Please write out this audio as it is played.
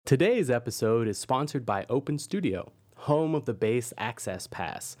Today's episode is sponsored by Open Studio, home of the Bass Access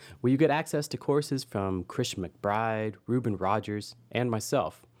Pass, where you get access to courses from Christian McBride, Ruben Rogers, and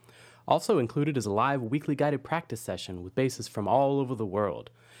myself. Also included is a live weekly guided practice session with bassists from all over the world,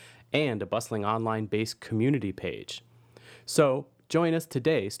 and a bustling online bass community page. So, join us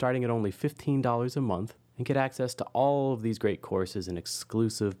today starting at only $15 a month and get access to all of these great courses and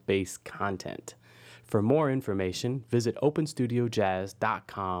exclusive bass content. For more information, visit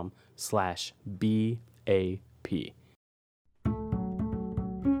openstudiojazz.com/BAP.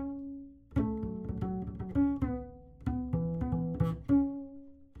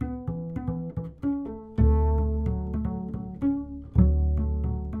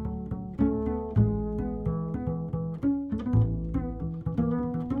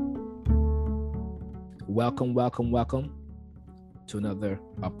 Welcome to another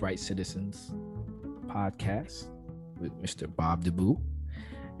Upright Citizens podcast with Mr. Bob DeBoo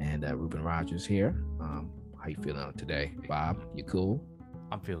and Ruben Rogers here. How you feeling today, Bob? You cool?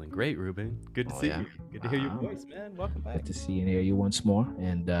 I'm feeling great, Ruben. Good to see you. Good to hear your voice, man. Welcome back. Good to see and hear you once more.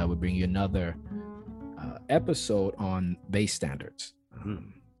 And we'll bring you another episode on bass standards. I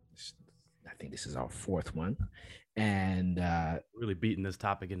think this is our fourth one. And really beating this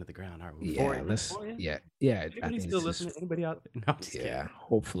topic into the ground, aren't we? Yeah. Anybody still listening? Anybody out there? No, I'm just kidding.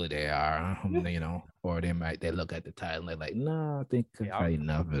 Hopefully they are. Or they look at the title and they're like, no, I think I've had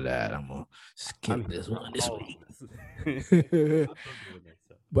enough of that. I'm gonna skip this one this week.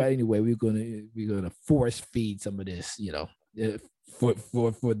 But anyway, we're gonna force feed some of this, for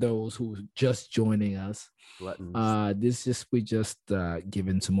those who are just joining us. We just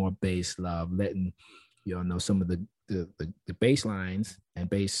giving some more bass love, letting know some of the bass lines and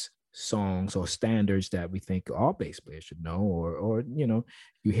bass songs or standards that we think all bass players should know, or you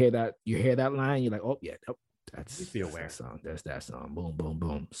hear that line, you're like, oh yeah, that's that song. That's that song. Boom, boom,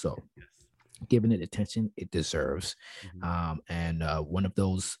 boom. So giving it attention it deserves. And one of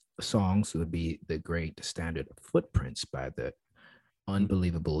those songs would be the great standard Footprints by the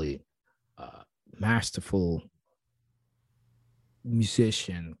unbelievably masterful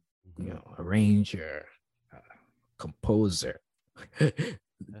musician, arranger, composer,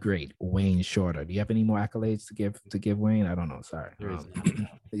 great Wayne Shorter. Do you have any more accolades to give Wayne? I don't know. Sorry. I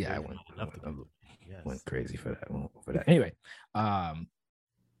went crazy for that. Anyway,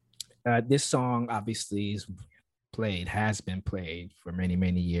 this song obviously has been played for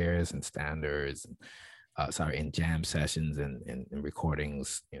many years in standards, in jam sessions and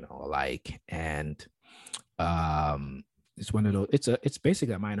recordings, alike. And it's one of those. It's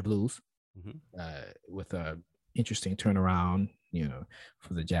basically a minor blues. With a interesting turnaround,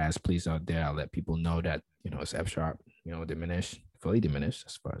 for the jazz please out there. I'll let people know that it's F sharp, fully diminished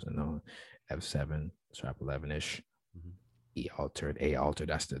as far as I know, F7 sharp 11ish, E altered, A altered.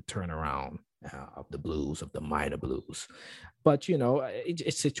 That's the turnaround of the blues, of the minor blues. But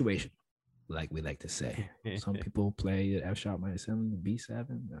it's situational, like we like to say. Some people play F sharp minor 7,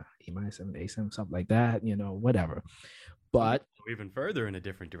 B7, E minor 7, A7, something like that. Whatever. But even further in a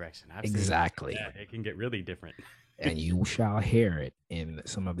different direction. Exactly. It can get really different. And you shall hear it in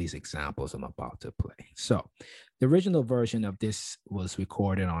some of these examples I'm about to play. So the original version of this was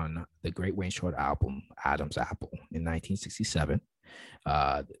recorded on the great Wayne Shorter album, Adam's Apple, in 1967.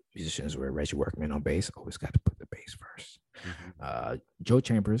 Musicians were Reggie Workman on bass. Always got to put the bass first. Joe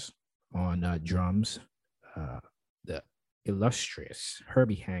Chambers on drums. The illustrious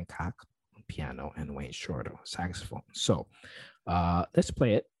Herbie Hancock piano, and Wayne Shorter saxophone. So let's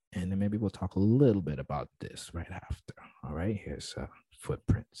play it, and then maybe we'll talk a little bit about this right after. All right, here's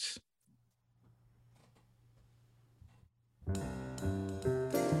Footprints.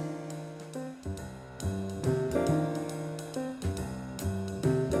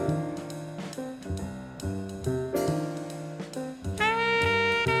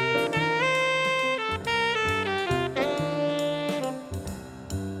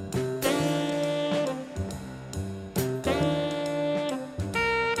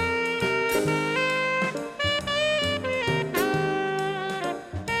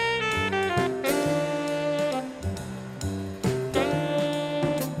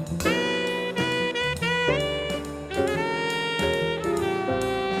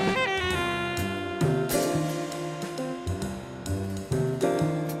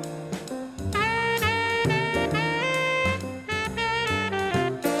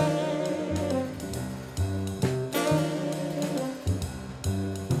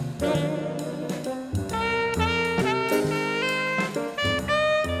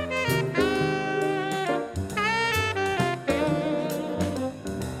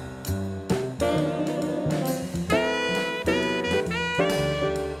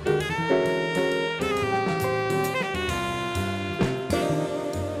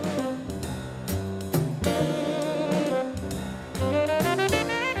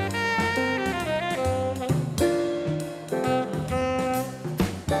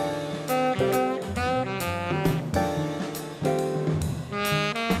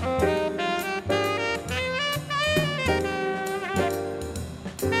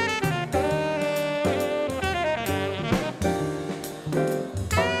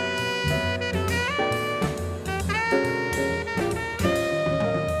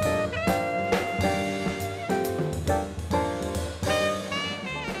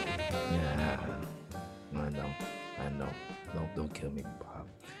 Don't kill me, Bob.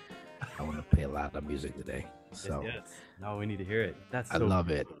 I want to play a lot of music today. So yes. No, we need to hear it. I love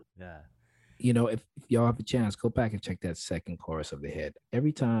it. Yeah. You know, if y'all have a chance, go back and check that second chorus of the hit.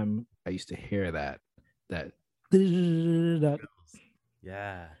 Every time I used to hear that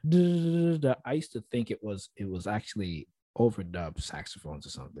yeah, I used to think it was actually overdubbed saxophones or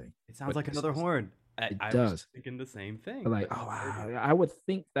something. It sounds like another horn. I was thinking the same thing. Like, oh wow, I would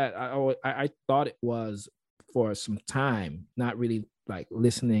think that I thought it was for some time, not really like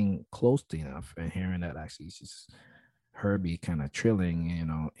listening closely enough and hearing that actually it's just Herbie kind of trilling,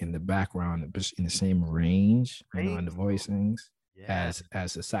 in the background, just in the same range, and the voicings as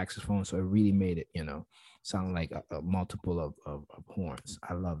the saxophone. So it really made it, sound like a multiple of horns.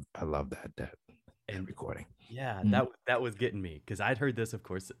 I love that recording. Yeah, that was getting me because I'd heard this, of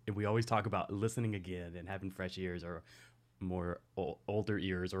course. We always talk about listening again and having fresh ears or more older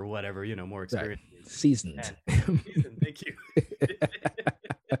ears or whatever, more experience. Right. Seasoned. Thank you.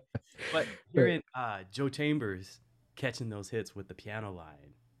 But hearing Joe Chambers catching those hits with the piano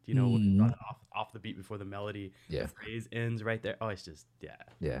line, off the beat before the melody, the phrase ends right there. Oh, it's just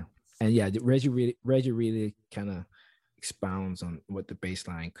yeah. And Reggie really kind of expounds on what the bass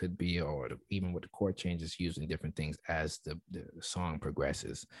line could be, or even what the chord changes using different things as the song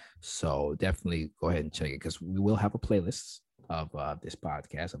progresses. So definitely go ahead and check it, because we will have a playlist of this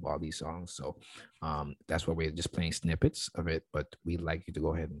podcast of all these songs. So that's why we're just playing snippets of it, but we'd like you to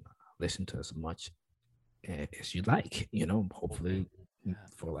go ahead and listen to as much as you'd like, hopefully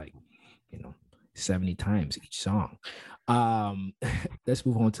for 70 times each song. Let's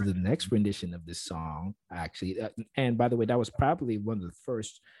move on to the next rendition of this song, actually. And by the way, that was probably one of the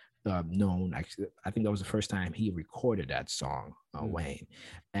first known, actually, I think that was the first time he recorded that song, Wayne.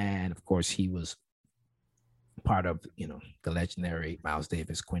 And of course, he was part of, the legendary Miles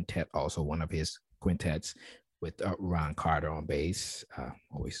Davis Quintet, also one of his quintets with Ron Carter on bass,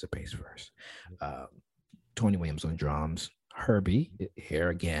 always the bass first. Tony Williams on drums, Herbie here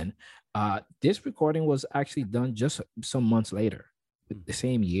again. This recording was actually done just some months later, the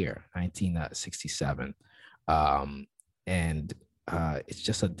same year, 1967. And it's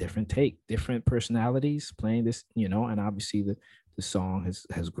just a different take, different personalities playing this, and obviously the song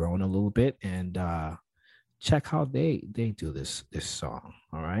has grown a little bit. And check how they do this song.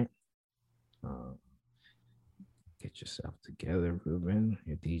 All right. Get yourself together, Ruben.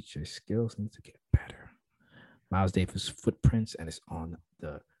 Your DJ skills need to get better. Miles Davis Footprints, and it's on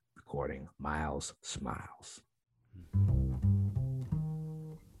the recording Miles Smiles.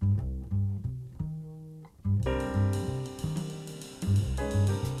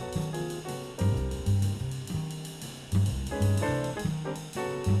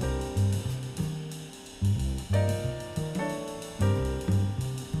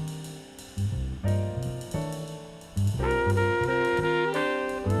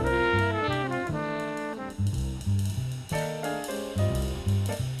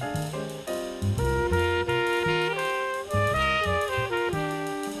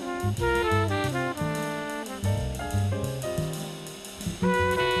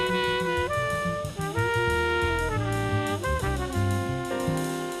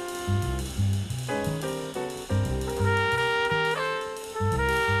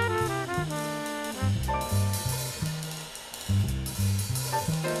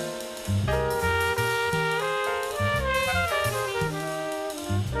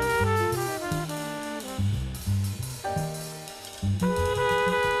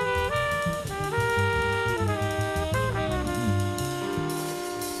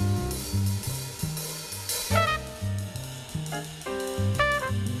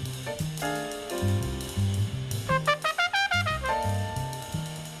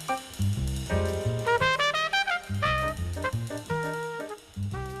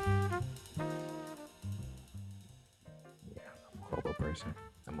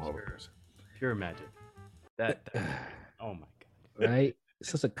 Pure magic. That oh my god. Right?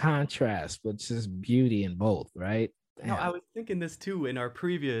 It's just a contrast, but it's just beauty in both, right? No, I was thinking this too in our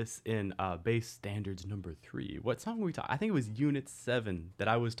previous bass standards number 3. What song were we talking? I think it was Unit 7 that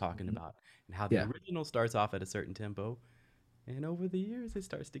I was talking about, and how the original starts off at a certain tempo, and over the years it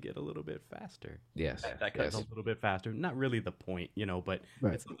starts to get a little bit faster. Yes, that cuts a little bit faster. Not really the point, but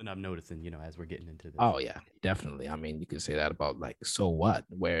it's something I'm noticing, as we're getting into this. Oh yeah, definitely. I mean, you could say that about like So What,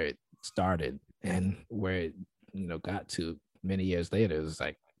 where it started and where it got to many years later. It's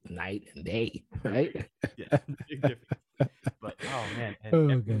like night and day, right? Yeah, big difference. But Oh man,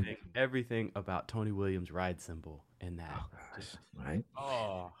 and everything about Tony Williams' ride cymbal in that. Oh gosh, right?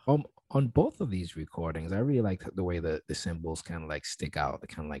 Oh. On both of these recordings, I really like the way the cymbals kind of like stick out,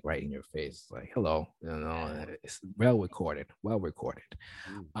 kind of like right in your face, like hello, it's well recorded, well recorded.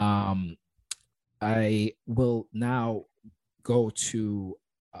 I will now go to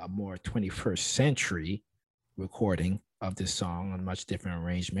a more 21st century recording of this song, a much different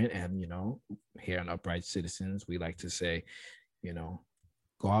arrangement. And, here on Upright Citizens, we like to say,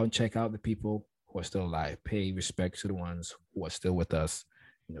 go out and check out the people who are still alive. Pay respect to the ones who are still with us,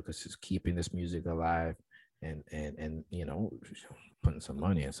 because it's keeping this music alive and putting some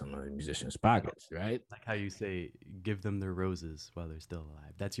money in some of the musicians' pockets, right? Like how you say, give them their roses while they're still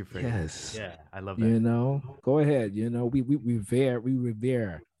alive. That's your phrase. Yes. Yeah, I love that. Go ahead. We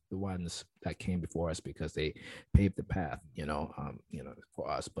revere the ones that came before us because they paved the path, for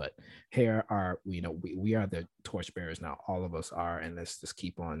us. But here are, we are the torchbearers now. All of us are, and let's just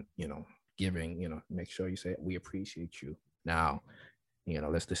keep on, giving. Make sure you say we appreciate you now.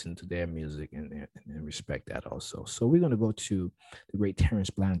 Let's listen to their music and respect that also. So we're gonna go to the great Terence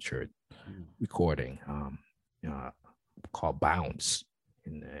Blanchard recording, called "Bounce,"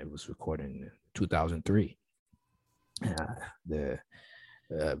 and it was recorded in 2003.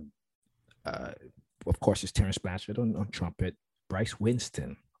 Of course, it's Terence Blanchard on trumpet, Bryce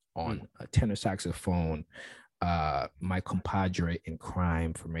Winston on tenor saxophone, my compadre in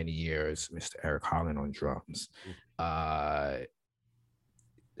crime for many years, Mr. Eric Holland on drums.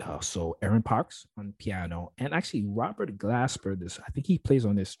 So Aaron Parks on piano, and actually Robert Glasper. I think he plays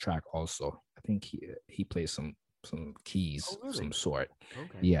on this track also. I think he plays some keys of some sort.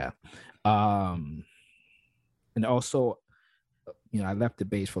 Okay. Yeah. And also, I left the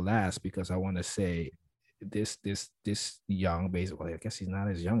bass for last because I want to say this young bass. Well, I guess he's not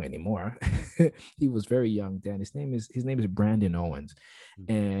as young anymore. He was very young then. His name is Brandon Owens,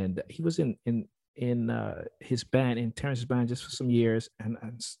 and he was in his band, in Terence's band, just for some years, and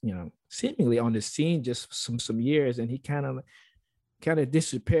seemingly on the scene just for some years, and he kind of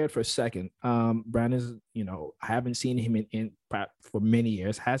disappeared for a second. Brandon's, I haven't seen him in for many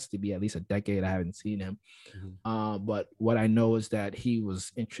years. Has to be at least a decade I haven't seen him. But what I know is that he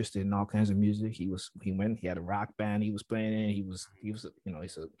was interested in all kinds of music. He had a rock band he was playing in. He was he's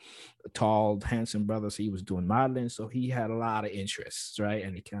a tall, handsome brother, so he was doing modeling. So he had a lot of interests, right?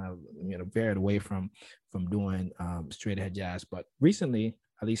 And he kind of veered away from doing straight ahead jazz. But recently,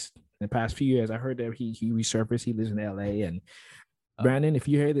 at least in the past few years, I heard that he resurfaced. He lives in LA, and Brandon, if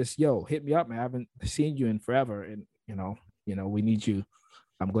you hear this, hit me up, man. I haven't seen you in forever, and we need you.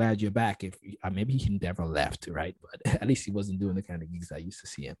 I'm glad you're back. If maybe he never left, right? But at least he wasn't doing the kind of gigs I used to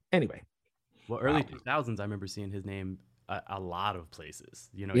see him. Anyway, well, early 2000s, I remember seeing his name a lot of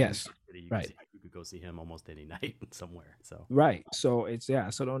places. Yes, right. You could go see him almost any night somewhere. So right. So it's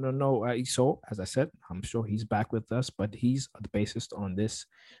So no. So as I said, I'm sure he's back with us, but he's the bassist on this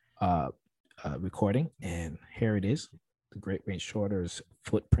recording, and here it is. The great Wayne Shorter's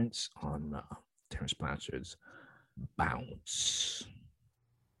footprints on Terence Blanchard's Bounce.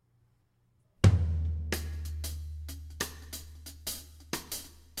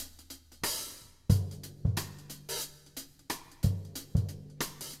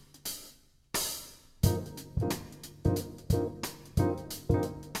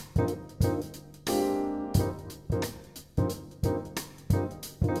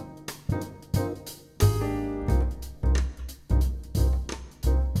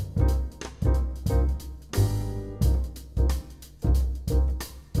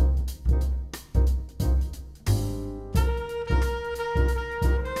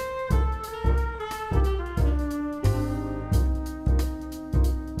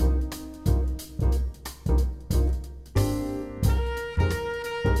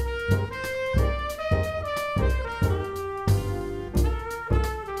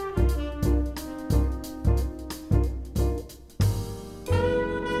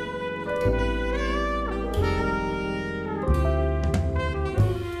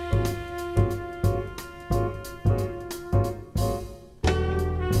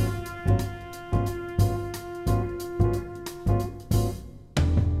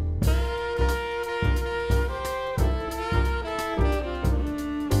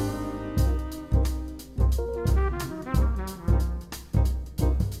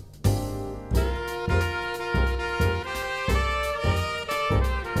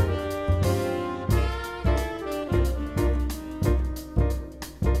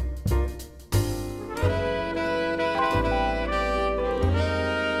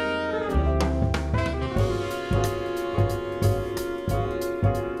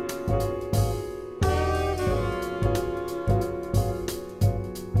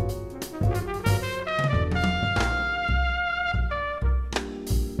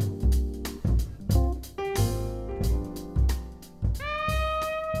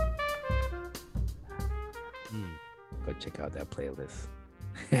 playlist.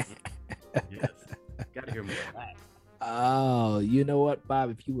 Yes, gotta hear more of that. Oh, you know what, Bob?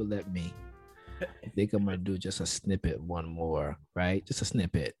 If you would let me, I think I'm gonna do just a snippet, one more, right? Just a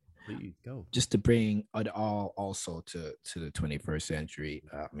snippet. Please go. Just to bring it all also to the 21st century.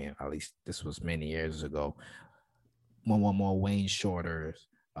 I mean, at least this was many years ago. One more Wayne Shorter's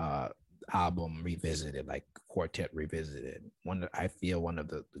album revisited, like Quartet Revisited. I feel one of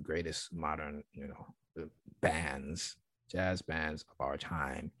the greatest modern, bands, jazz bands of our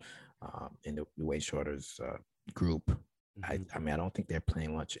time, in the Wayne Shorter's group. Mm-hmm. I mean, I don't think they're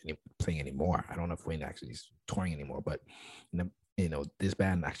playing anymore. I don't know if Wayne actually is touring anymore, but this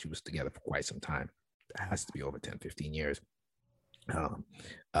band actually was together for quite some time. It has to be over 10, 15 years.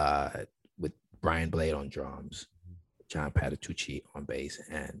 With Brian Blade on drums, John Patitucci on bass,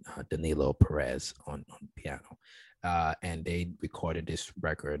 and Danilo Perez on piano. And they recorded this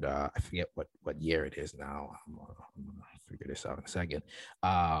record. I forget what year it is now. I'm gonna figure this out in a second.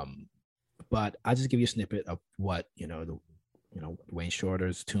 But I'll just give you a snippet of what Wayne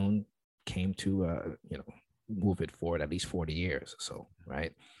Shorter's tune came to move it forward at least 40 years or so,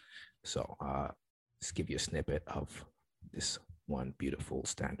 right? So let's give you a snippet of this one beautiful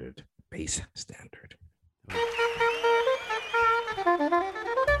standard, bass standard.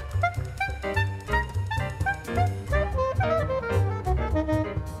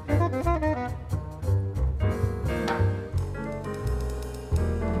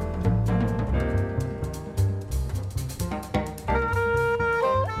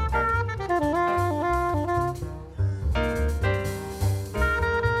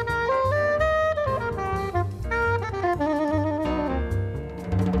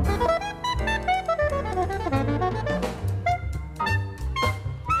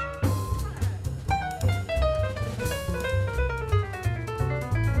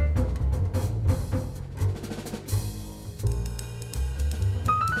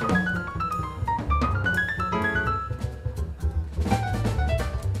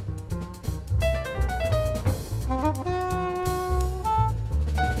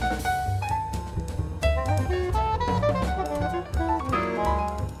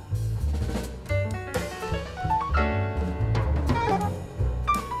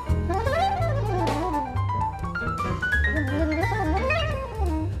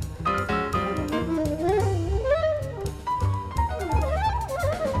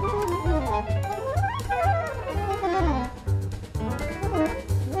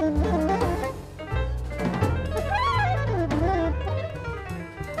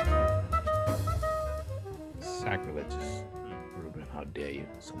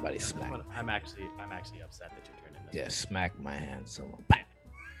 I'm actually upset that you're turning this. Yeah, smack my hand.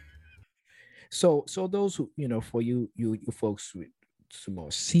 So those who for you folks with some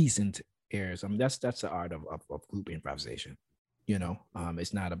more seasoned ears, I mean that's the art of group improvisation.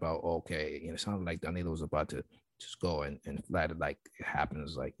 It's not about it sounded like Danilo was about to just go and flat it, like it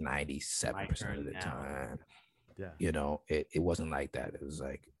happens like 97% of the time. Yeah. It wasn't like that. It was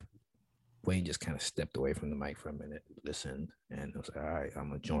like Wayne just kind of stepped away from the mic for a minute, listened, and was like, all right, I'm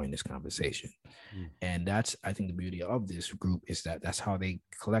going to join this conversation. And that's, I think, the beauty of this group is that that's how they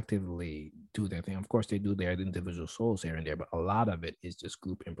collectively do their thing. Of course, they do their individual solos here and there, but a lot of it is just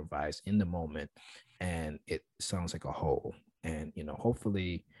group improvised in the moment, and it sounds like a whole. And,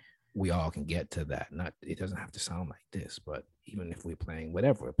 hopefully we all can get to that. It doesn't have to sound like this, but even if we're playing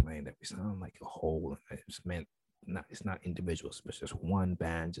whatever we're playing, that we sound like a whole. It's not individuals, but just one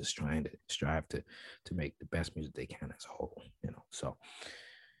band just trying to strive to make the best music they can as a whole, So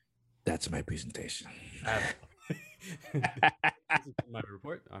that's my presentation. This is my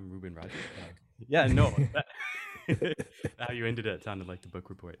report. I'm Ruben Rogers. Yeah, no. How you ended it sounded like the book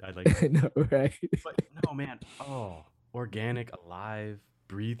report. I like it. No, right? But no, man. Oh, organic, alive,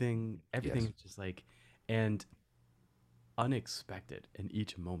 breathing. Everything is just like, and unexpected in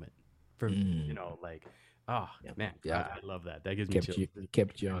each moment. For oh man, yeah, I love that. That gives me chills.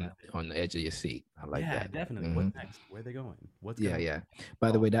 Kept you on the edge of your seat. I like that. Yeah, definitely. Mm-hmm. What's next? Where are they going? Yeah.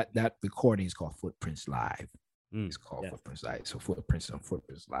 By the way, that recording is called Footprints Live. It's called Footprints Live. So Footprints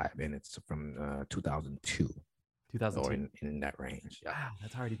Live, and it's from 2002. 2002. Or in that range. Yeah. Wow,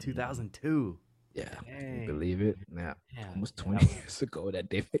 that's already 2002. Yeah. Can you believe it? Yeah. Almost 20 years ago that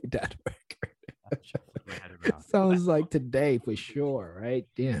they made that record. Sounds like today for sure, right?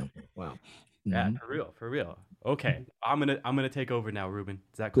 Damn. Wow. Yeah, for real. Okay, I'm gonna take over now, Ruben.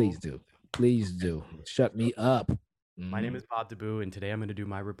 Is that cool? Please do. Shut me up. My name is Bob DeBoo, and today I'm gonna do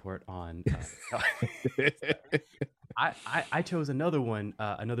my report on. I chose another one,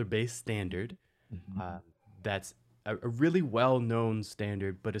 another bass standard. That's a really well-known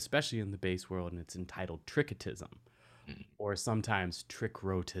standard, but especially in the bass world, and it's entitled Tricketism, or sometimes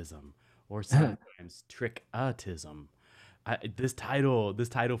trick-rotism, or sometimes trick-autism. This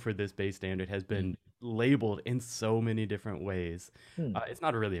title for this bass standard has been labeled in so many different ways. It's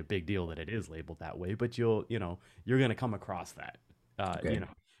not really a big deal that it is labeled that way, but you're gonna come across that, Okay.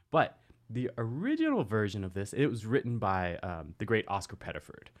 But the original version of this, it was written by the great Oscar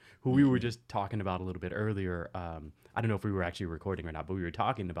Pettiford, who we were just talking about a little bit earlier. I don't know if we were actually recording or not, but we were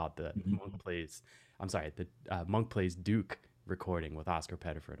talking about the Monk Plays Duke recording with Oscar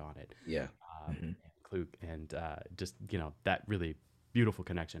Pettiford on it. Yeah. Klug, and just that really beautiful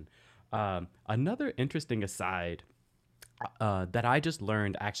connection. Another interesting aside that I just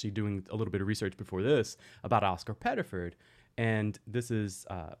learned actually doing a little bit of research before this about Oscar Pettiford, and this is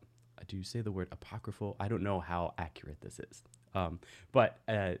do you say the word apocryphal? I don't know how accurate this is. But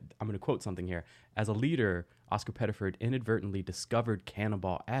I'm going to quote something here. As a leader, Oscar Pettiford inadvertently discovered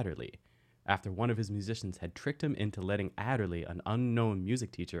Cannonball Adderley after one of his musicians had tricked him into letting Adderley, an unknown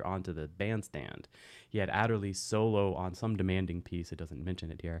music teacher, onto the bandstand. He had Adderley solo on some demanding piece, it doesn't mention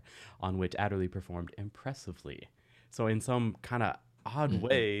it here, on which Adderley performed impressively. So in some kind of odd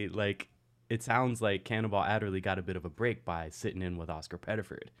way, like, it sounds like Cannonball Adderley got a bit of a break by sitting in with Oscar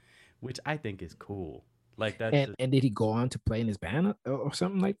Pettiford, which I think is cool. Like, that's and did he go on to play in his band or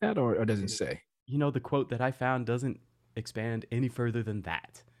something like that, or doesn't say? The quote that I found doesn't expand any further than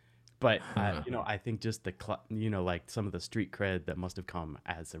that. But I think just the like some of the street cred that must have come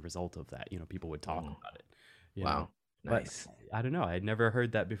as a result of that. People would talk about it. Wow, nice. But I don't know. I'd never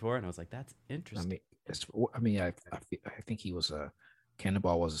heard that before, and I was like, that's interesting. I think he was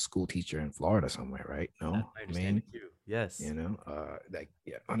Cannonball was a school teacher in Florida somewhere, right? No, I mean, yes.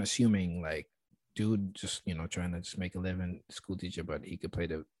 Unassuming, like, dude, just trying to just make a living, school teacher, but he could play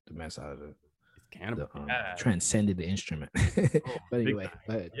the mess out of transcended the instrument. But anyway,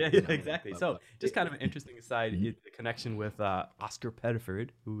 exactly. So just kind of an interesting aside, the connection with Oscar Pettiford,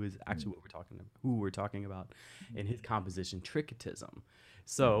 who is actually who we're talking about in his composition Tricketism.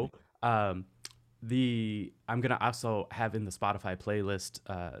 So I'm gonna also have in the Spotify playlist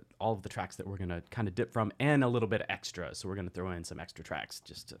all of the tracks that we're gonna kind of dip from, and a little bit of extra. So we're gonna throw in some extra tracks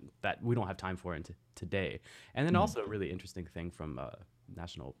that we don't have time for today. And then also a really interesting thing from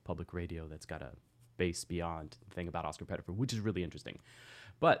National Public Radio that's got a bass beyond thing about Oscar Pettiford, which is really interesting.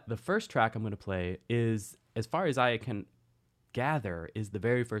 But the first track I'm gonna play is, as far as I can gather, is the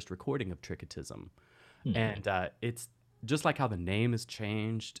very first recording of Tricketism, and it's just like how the name is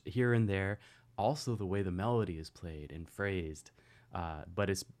changed here and there. Also, the way the melody is played and phrased, but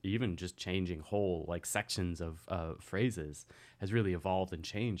it's even just changing whole like sections of phrases has really evolved and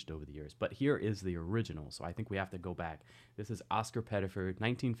changed over the years. But here is the original, so I think we have to go back. This is Oscar Pettiford,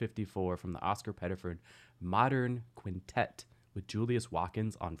 1954, from the Oscar Pettiford Modern Quintet with Julius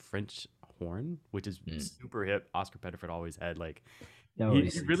Watkins on French horn, which is super hip. Oscar Pettiford always had like.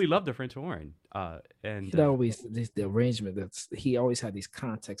 He really loved the French horn, and the arrangement. He always had these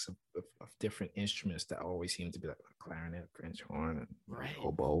contexts of different instruments that always seemed to be like a clarinet, French horn, and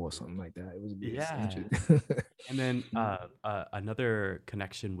oboe or something like that. It was And then another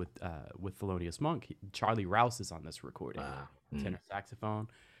connection with Thelonious Monk. Charlie Rouse is on this recording. Tenor saxophone,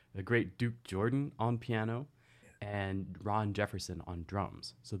 the great Duke Jordan on piano, and Ron Jefferson on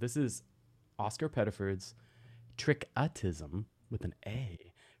drums. So this is Oscar Pettiford's Tricketism with an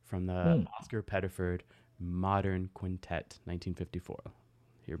A from the Oscar Pettiford Modern Quintet, 1954.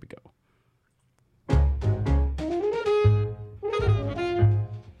 Here we go.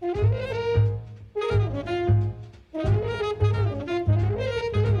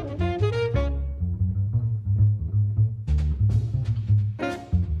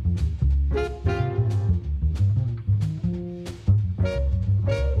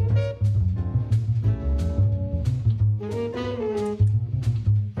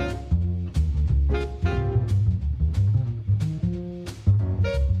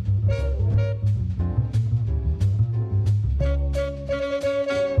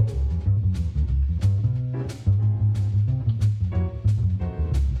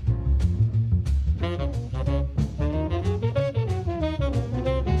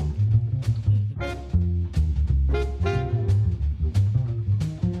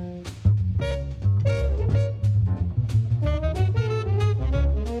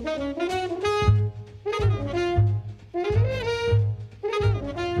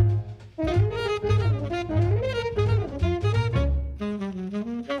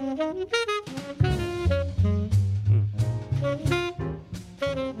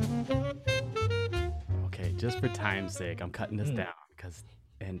 Just for time's sake, I'm cutting this down because,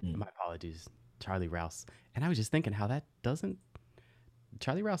 and my apologies, Charlie Rouse. And I was just thinking how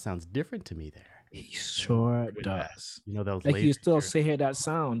Charlie Rouse sounds different to me there. He sure does. You know, those like you still hear that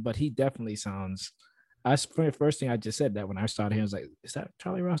sound, but he definitely sounds. That's the first thing I just said that when I started hearing, I was like, is that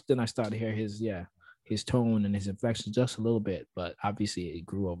Charlie Ross? Then I started to hear his tone and his inflection just a little bit, but obviously it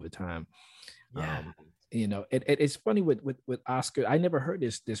grew over time. Yeah. You know, it's funny with Oscar. I never heard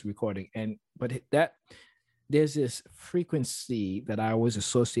this recording, but that there's this frequency that I always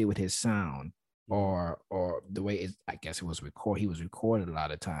associate with his sound, or the way I guess it was he was recorded a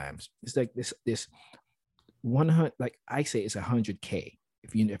lot of times. It's like this 100, like I say, it's 100K.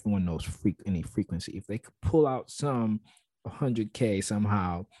 If everyone knows any frequency, if they could pull out some 100K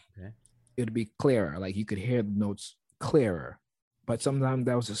somehow, it'd be clearer. Like you could hear the notes clearer. But sometimes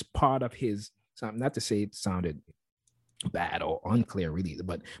that was just part of his sound. Not to say it sounded bad or unclear really,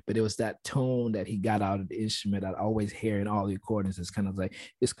 but it was that tone that he got out of the instrument I always hear in all the recordings. It's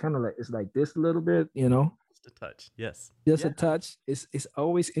like this a little bit, you know, just a touch. Yes, just a touch. It's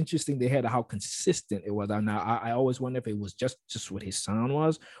always interesting to hear how consistent it was. Now I always wonder if it was just what his sound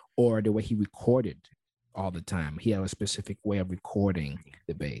was, or the way he recorded all the time. He had a specific way of recording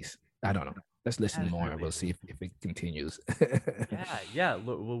the bass. I don't know. Let's listen more, and we'll see if it continues. Yeah.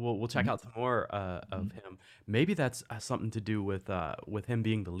 We'll check out some more of him. Maybe that's something to do with him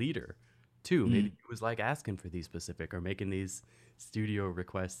being the leader, too. Maybe he was like asking for these specific or making these studio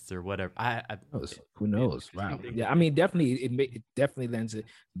requests or whatever. Who knows? Wow. Yeah, I mean, definitely it definitely lends the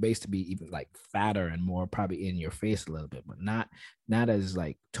bass to be even like fatter and more probably in your face a little bit, but not as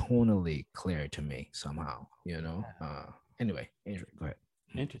like tonally clear to me somehow. You know. Anyway, Andrew, go ahead.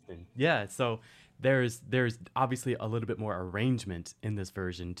 Interesting. Yeah. So there's obviously a little bit more arrangement in this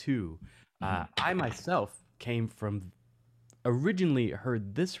version too. I myself originally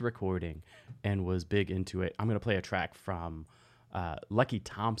heard this recording and was big into it. I'm going to play a track from Lucky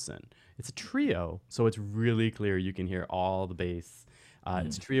Thompson. It's a trio, so it's really clear. You can hear all the bass.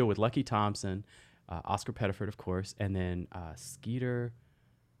 It's a trio with Lucky Thompson, Oscar Pettiford, of course, and then Skeeter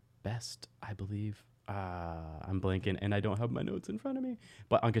Best, I believe. I'm blanking and I don't have my notes in front of me,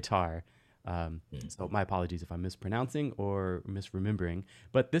 but on guitar. So my apologies if I'm mispronouncing or misremembering,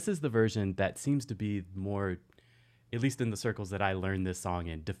 but this is the version that seems to be more, at least in the circles that I learned this song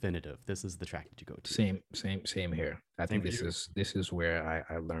in, definitive. This is the track that you go to. Same here. I think this is where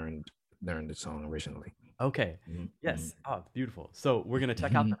I learned the song originally. Okay. Yes. Oh, beautiful. So we're going to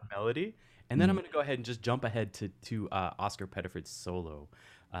check out the melody, and then I'm going to go ahead and just jump ahead to Oscar Pettiford's solo.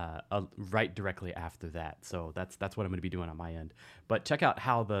 Right directly after that. So that's what I'm going to be doing on my end. But check out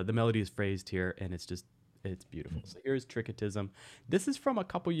how the melody is phrased here, and it's beautiful. So here's Tricketism. This is from a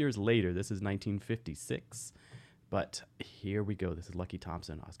couple years later. This is 1956. But here we go. This is Lucky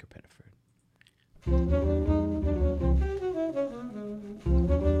Thompson, Oscar Pettiford.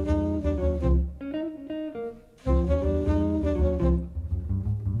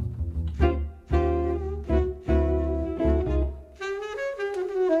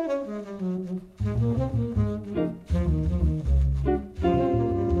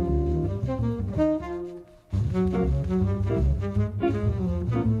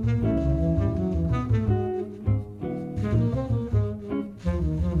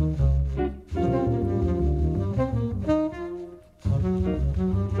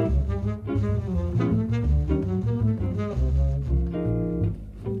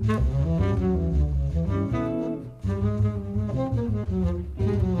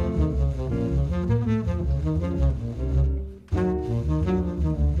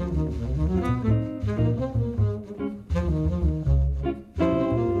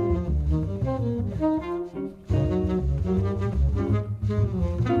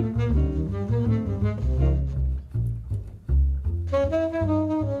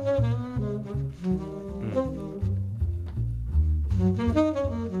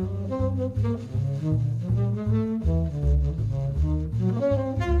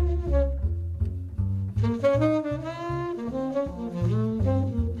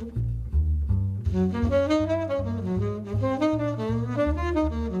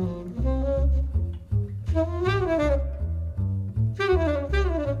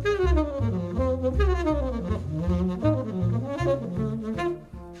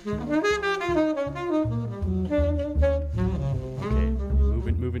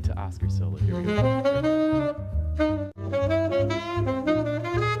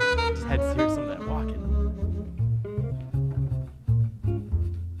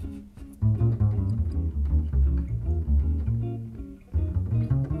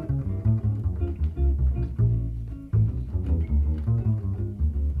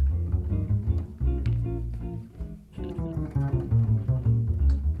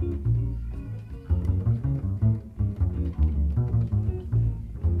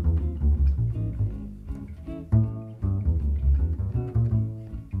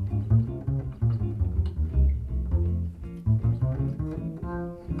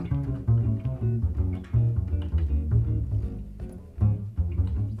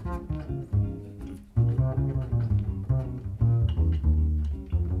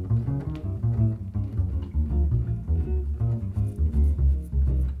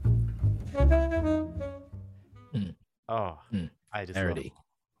 Oh, I just clarity.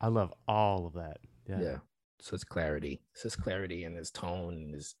 I love all of that. Yeah. So it's clarity. It's clarity in his tone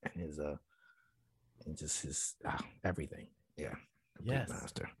and his and just his everything. Yeah. Complete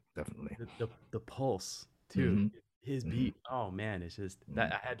master. Definitely. The pulse too. His beat. Oh man, it's just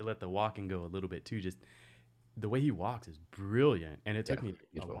that I had to let the walking go a little bit too. Just the way he walks is brilliant, and it took me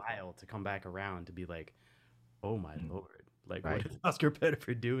a while to come back around to be like, oh my lord, like what is Oscar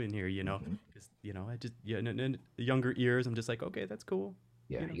Pettiford doing here? You know, because I just in younger ears, I'm just like, okay, that's cool.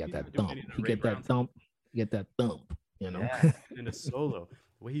 Yeah, he got that thump. He get that thump. You get that thump. You know, in a solo,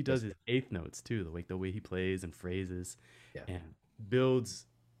 the way he does his eighth notes too, the way he plays and phrases, and builds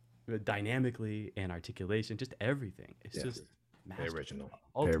dynamically and articulation, just everything. It's just very original.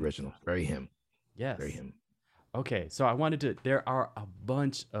 Very original. Very him. Yes. Very him. Okay, so I wanted to. There are a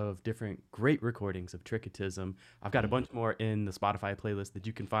bunch of different great recordings of Tricketism. I've got a bunch more in the Spotify playlist that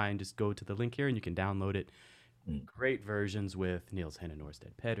you can find. Just go to the link here and you can download it. Great versions with Niels Henning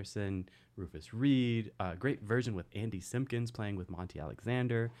Orsted Pedersen, Rufus Reid. Great version with Andy Simpkins playing with Monty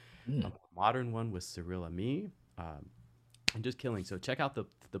Alexander. A modern one with Cyril Ami. And just killing. So check out the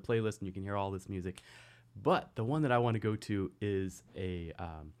playlist and you can hear all this music. But the one that I want to go to is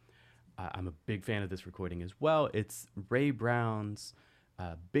I'm a big fan of this recording as well. It's Ray Brown's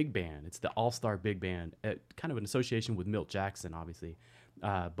big band. It's the All-Star Big Band, kind of an association with Milt Jackson, obviously.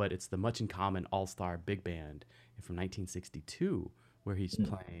 But it's the Much in Common All-Star Big Band from 1962, where he's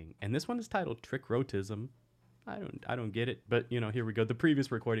playing. And this one is titled Trick-Rotism. I don't get it, but here we go. The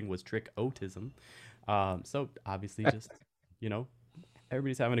previous recording was Trick-Otism. So obviously just,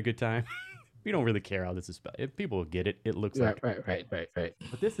 everybody's having a good time. We don't really care how this is spelled. If people get it, it looks like right. But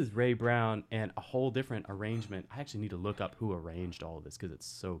this is Ray Brown and a whole different arrangement. I actually need to look up who arranged all of this because it's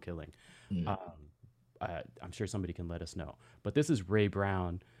so killing. I'm sure somebody can let us know. But this is Ray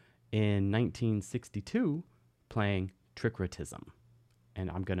Brown in 1962 playing Trick-Rotism.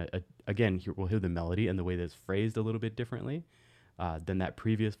 And I'm going to, again, we'll hear the melody and the way that it's phrased a little bit differently than that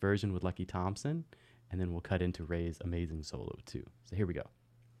previous version with Lucky Thompson. And then we'll cut into Ray's amazing solo too. So here we go.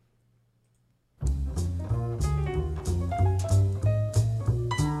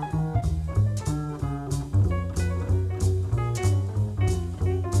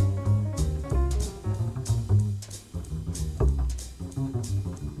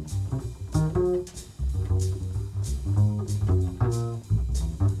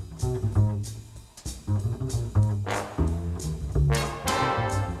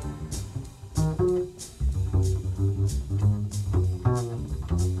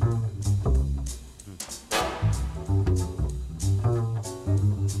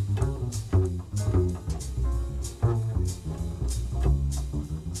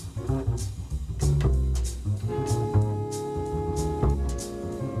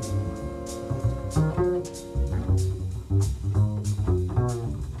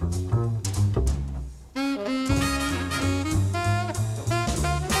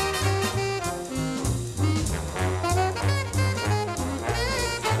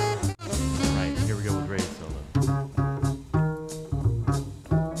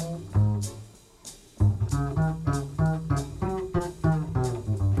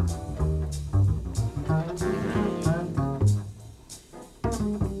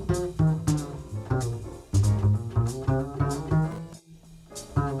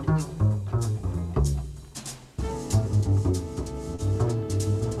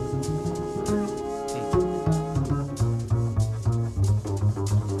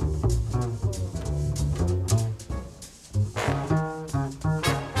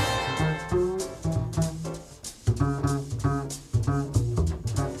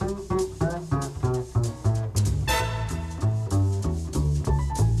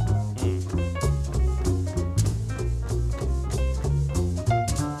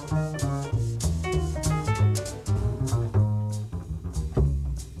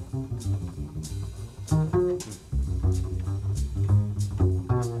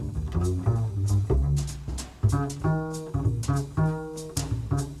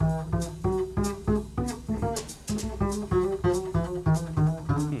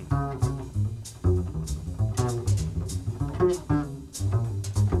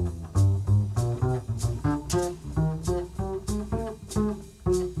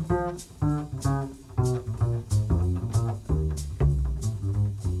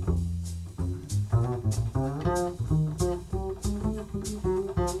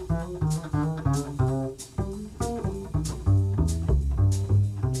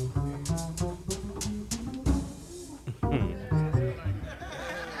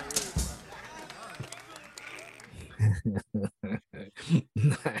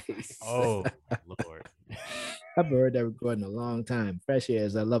 haven't heard that recording in a long time. Fresh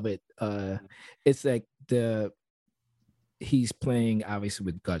Airs, I love it. It's like he's playing obviously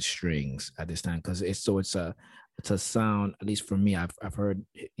with gut strings at this time because it's a sound. At least for me, I've heard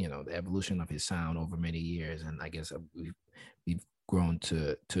the evolution of his sound over many years, and I guess we've grown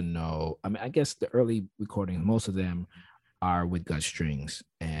to know. I mean, I guess the early recordings, most of them are with gut strings,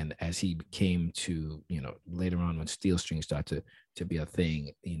 and as he came to later on when steel strings started to be a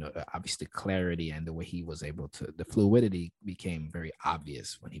thing, obviously clarity and the way he was able to, the fluidity became very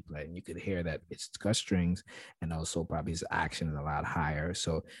obvious when he played, and you could hear that it's gut strings, and also probably his action is a lot higher,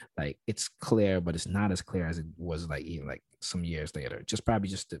 so like it's clear, but it's not as clear as it was like even like some years later, just probably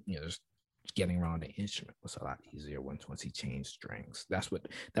just just getting around the instrument was a lot easier once he changed strings. That's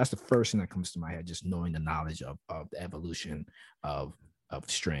the first thing that comes to my head, just knowing the knowledge of the evolution of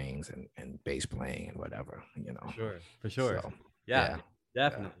strings and bass playing and whatever, For sure. So, yeah,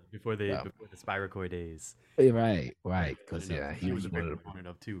 definitely. Before the Spyrocore days. Right. Because he was one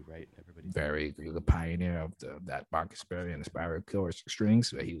of too, right? Everybody very the pioneer of that Marcus Berry and the Spyrocore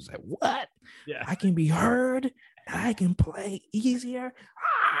strings. Where he was like, "What? Yeah, I can be heard. I can play easier."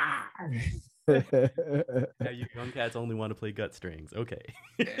 You young cats only want to play gut strings. Okay.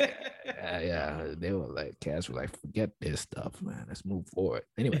 yeah. They were like, cats were like, forget this stuff, man. Let's move forward.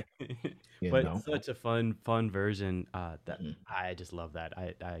 Anyway. But such a fun version that I just love that.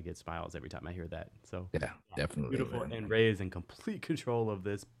 I get smiles every time I hear that. So yeah, definitely beautiful. Man. And Ray is in complete control of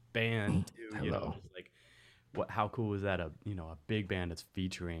this band too. Hello. Like how cool is that? A big band that's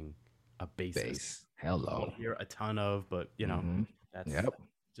featuring a bassist. Hello. You hear a ton of, but that's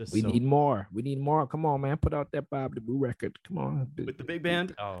just we need more. We need more. Come on, man. Put out that Bob the Boo record. Come on. With the big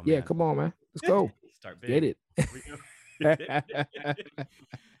band? Oh yeah, man. Come on, man. Let's go. Start big. Get it.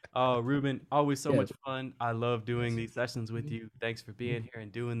 Oh, Ruben, always so much fun. I love doing these sessions with you. Thanks for being here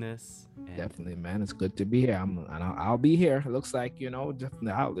and doing this. Definitely, man. It's good to be here. I'll be here. It looks like,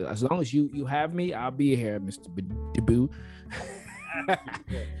 definitely. As long as you have me, I'll be here, Mr. Deboo.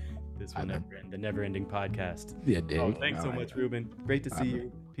 This will never end, the never-ending podcast. Yeah, Dave. Thanks so much, Ruben. Great to see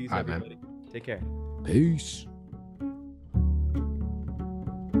you. Peace, everybody. Man. Take care. Peace.